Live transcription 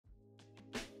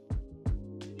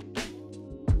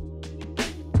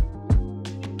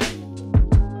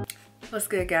What's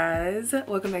good, guys?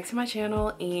 Welcome back to my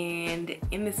channel, and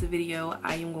in this video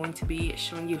I am going to be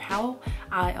showing you how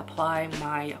I apply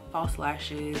my false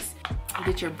lashes.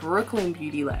 Get your Brooklyn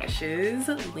Beauty lashes,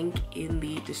 link in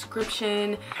the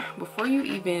description. Before you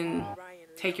even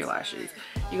take your lashes,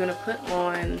 you're gonna put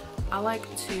on, I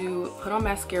like to put on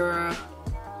mascara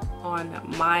on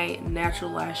my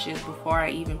natural lashes before I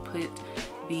even put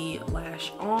the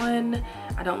lash on.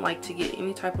 I don't like to get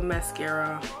any type of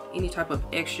mascara, any type of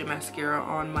extra mascara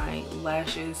on my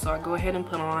lashes, so I go ahead and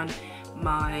put on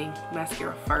my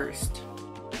mascara first.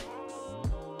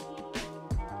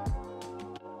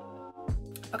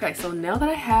 Okay, so now that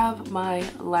I have my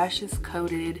lashes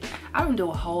coated, I don't do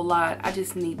a whole lot. I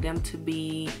just need them to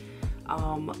be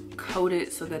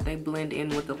coated so that they blend in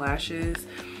with the lashes.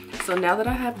 So now that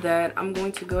I have that, I'm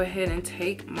going to go ahead and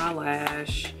take my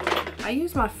lash. I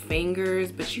use my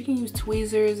fingers, but you can use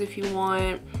tweezers if you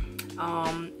want.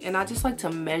 And I just like to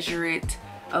measure it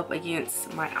up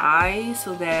against my eye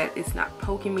so that it's not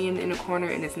poking me in the inner corner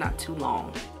and it's not too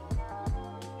long.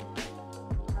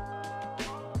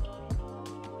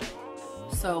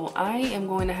 So I am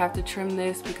going to have to trim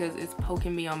this because it's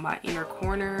poking me on my inner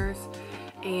corners.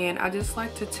 And I just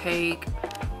like to take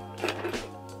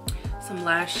some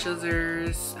lash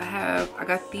scissors. I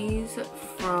got these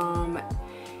from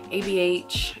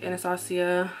ABH,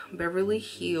 Anastasia, Beverly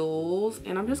Hills,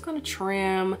 and I'm just gonna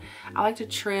trim. I like to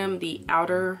trim the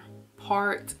outer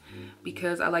part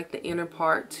because I like the inner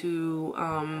part to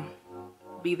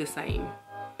be the same.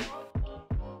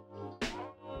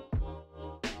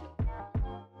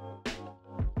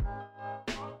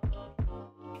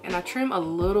 And I trim a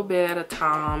little bit at a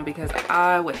time because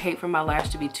I would hate for my lash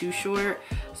to be too short.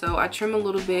 So I trim a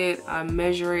little bit, I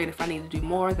measure it. If I need to do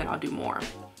more, then I'll do more.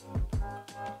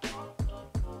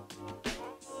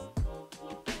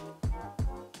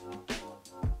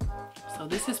 So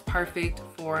this is perfect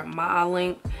for my eye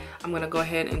length. I'm gonna go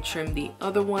ahead and trim the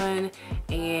other one.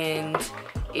 And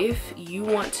if you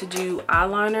want to do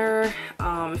eyeliner,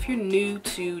 if you're new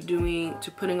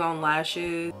to putting on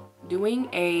lashes, doing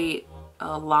a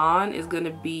line is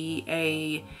gonna be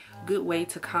a good way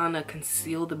to kind of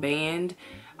conceal the band,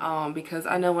 because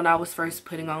I know when I was first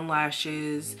putting on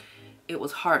lashes, it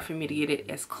was hard for me to get it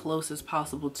as close as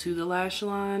possible to the lash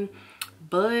line.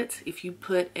 But if you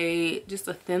put just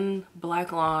a thin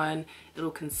black line, it'll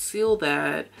conceal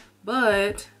that.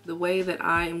 But the way that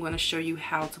I am going to show you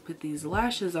how to put these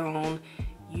lashes on,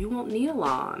 you won't need a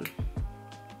line.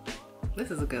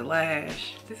 This is a good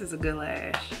lash. This is a good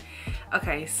lash.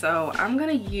 Okay, so I'm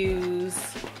gonna use,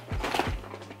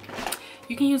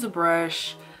 you can use a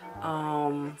brush,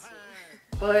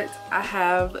 but I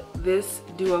have this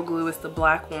duo glue. It's the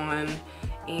black one,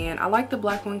 and I like the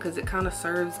black one because it kind of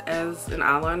serves as an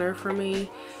eyeliner for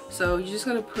me. So you're just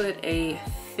gonna put a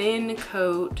thin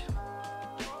coat,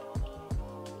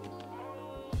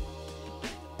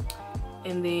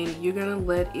 and then you're gonna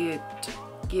let it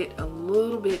get a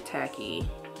little bit tacky.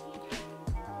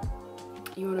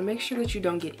 You want to make sure that you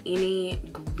don't get any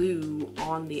glue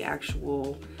on the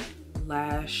actual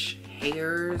lash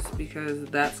hairs because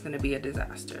that's going to be a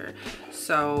disaster.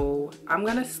 So I'm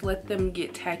going to let them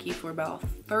get tacky for about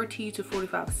 30 to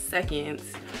 45 seconds.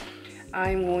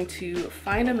 I'm going to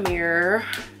find a mirror.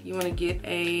 You want to get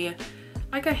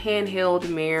like a handheld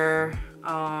mirror.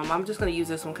 I'm just going to use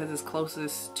this one because it's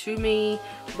closest to me,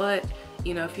 but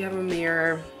you know, if you have a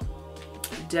mirror,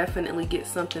 definitely get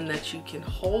something that you can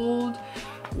hold.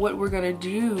 What we're gonna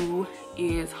do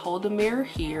is hold the mirror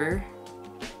here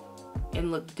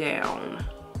and look down.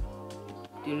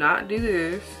 Do not do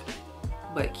this,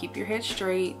 but keep your head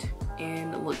straight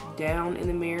and look down in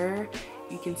the mirror.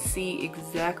 You can see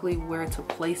exactly where to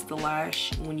place the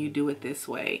lash when you do it this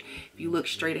way. If you look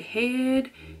straight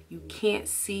ahead, you can't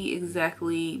see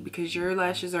exactly because your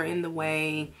lashes are in the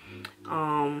way.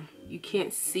 You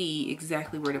can't see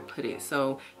exactly where to put it.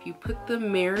 So if you put the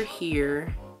mirror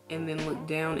here and then look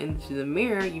down into the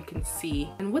mirror, you can see.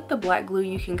 And with the black glue,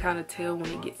 you can kind of tell when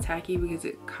it gets tacky because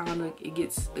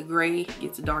the gray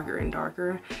gets darker and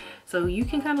darker. So you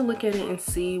can kind of look at it and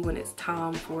see when it's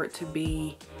time for it to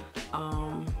be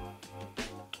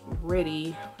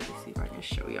ready. Let me see if I can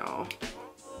show y'all.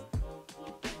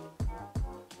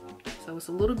 So it's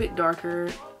a little bit darker.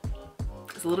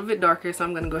 It's a little bit darker, so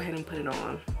I'm gonna go ahead and put it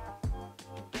on.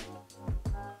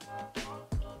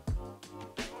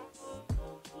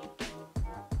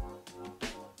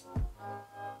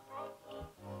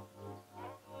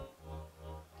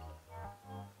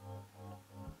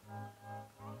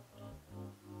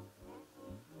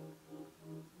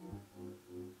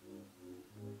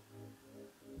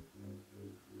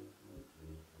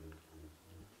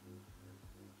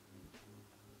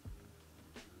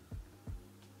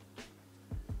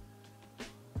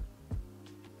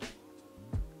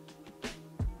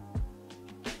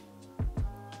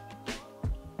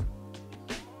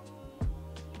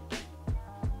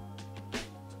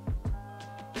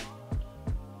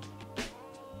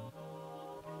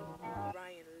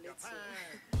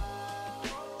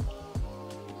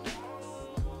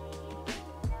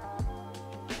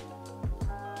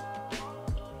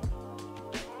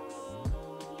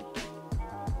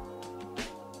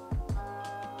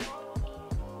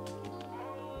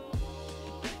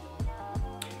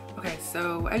 Okay,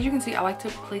 so as you can see, I like to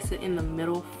place it in the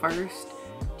middle first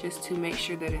just to make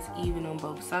sure that it's even on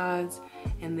both sides.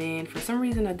 And then for some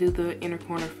reason I do the inner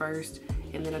corner first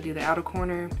and then I do the outer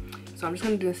corner. So I'm just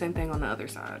gonna do the same thing on the other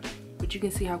side. But you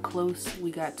can see how close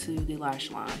we got to the lash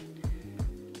line.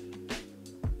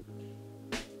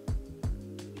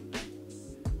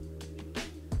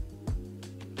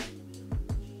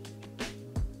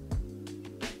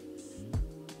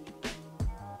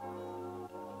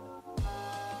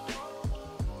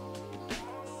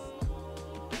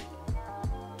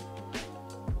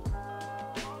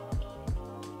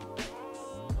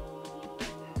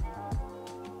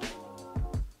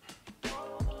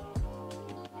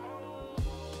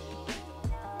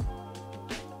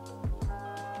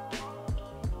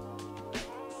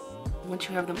 Once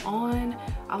you have them on,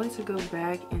 I like to go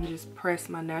back and just press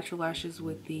my natural lashes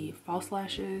with the false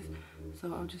lashes.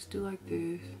 So I'll just do like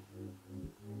this.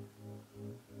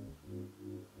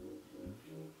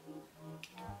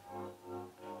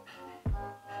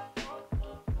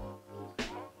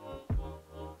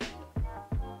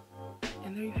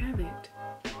 And there you have it.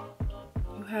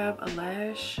 You have a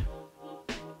lash.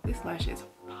 This lash is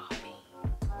popping.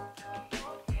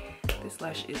 This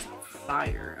lash is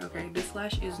fire. Okay, this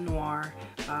lash is Noir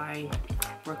by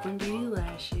Brooklyn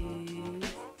Lashes.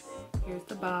 Here's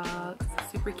the box,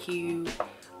 super cute.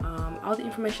 All the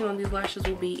information on these lashes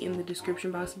will be in the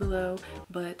description box below,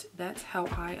 but that's how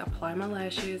I apply my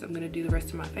lashes. I'm gonna do the rest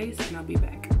of my face and I'll be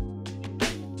back.